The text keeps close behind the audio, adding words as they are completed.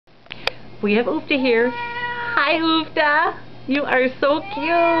We have Uff-da here. Hi, Uff-da. You are so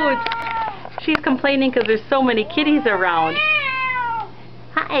cute. She's complaining because there's so many kitties around.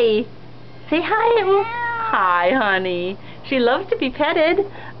 Hi. Say hi, Uff. Hi, honey. She loves to be petted.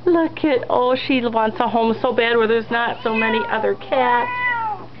 Look at, oh, she wants a home so bad where there's not so many other cats.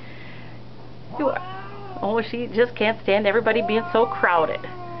 Oh, she just can't stand everybody being so crowded.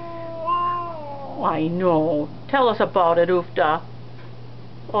 I know. Tell us about it, Uff-da.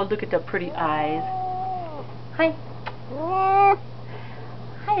 Oh, look at the pretty eyes. Hi.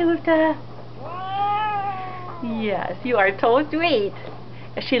 Hi, Uff-da. Yes, you are so sweet.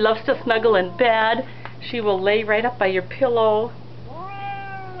 She loves to snuggle in bed. She will lay right up by your pillow.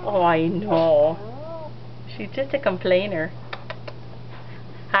 Oh, I know. She's just a complainer.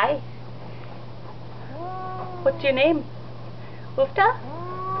 Hi. What's your name? Uff-da?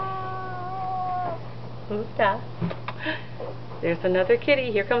 Uff-da. There's another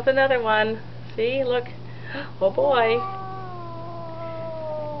kitty. Here comes another one. See, look. Oh boy.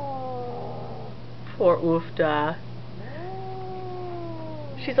 Poor Uff-da.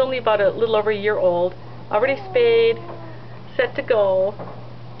 She's only about a little over a year old. Already spayed, set to go.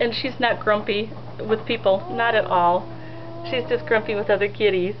 And she's not grumpy with people. Not at all. She's just grumpy with other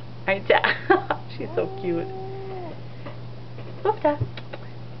kitties. Aren't ya? She's so cute. Uff-da.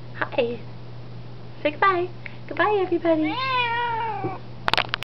 Hi. Say goodbye. Goodbye, everybody.